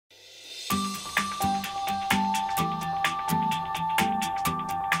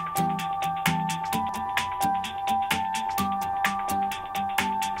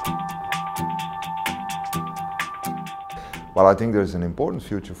Well, I think there's an important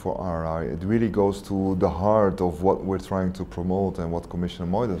future for RRI. It really goes to the heart of what we're trying to promote and what Commissioner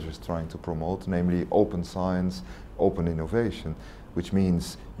Moedas is trying to promote, namely open science, open innovation, which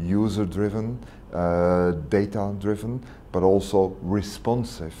means user-driven, data-driven, but also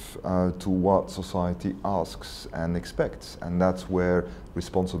responsive to what society asks and expects. And that's where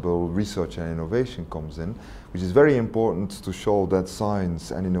responsible research and innovation comes in, which is very important to show that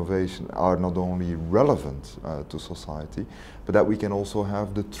science and innovation are not only relevant to society, but that we can also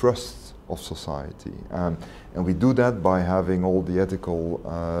have the trust of society. And we do that by having all the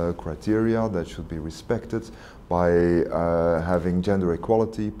ethical criteria that should be respected, by having gender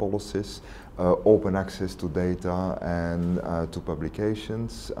equality policies, open access to data and to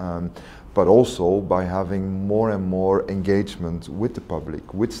publications, but also by having more and more engagement with the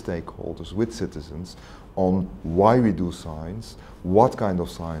public, with stakeholders, with citizens on why we do science, what kind of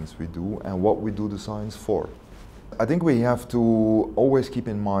science we do, and what we do the science for. I think we have to always keep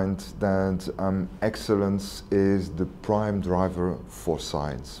in mind that excellence is the prime driver for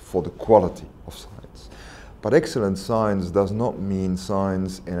science, for the quality of science. But excellent science does not mean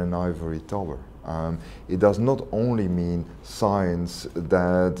science in an ivory tower. It does not only mean science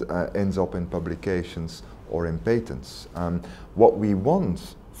that ends up in publications or in patents. What we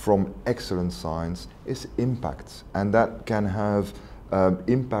want from excellent science is impact, and that can have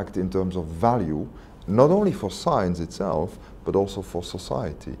impact in terms of value, not only for science itself, but also for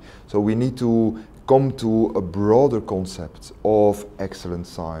society. So we need to come to a broader concept of excellent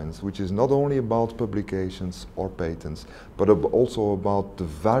science, which is not only about publications or patents, but also about the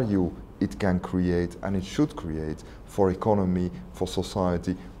value it can create and it should create for economy, for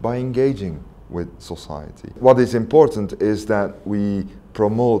society, by engaging with society. What is important is that we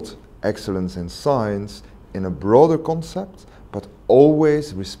promote excellence in science in a broader concept, but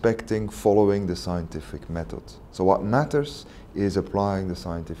always respecting following the scientific method. So what matters is applying the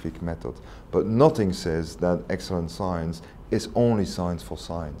scientific method, but nothing says that excellent science is only science for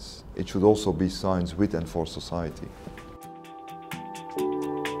science. It should also be science with and for society.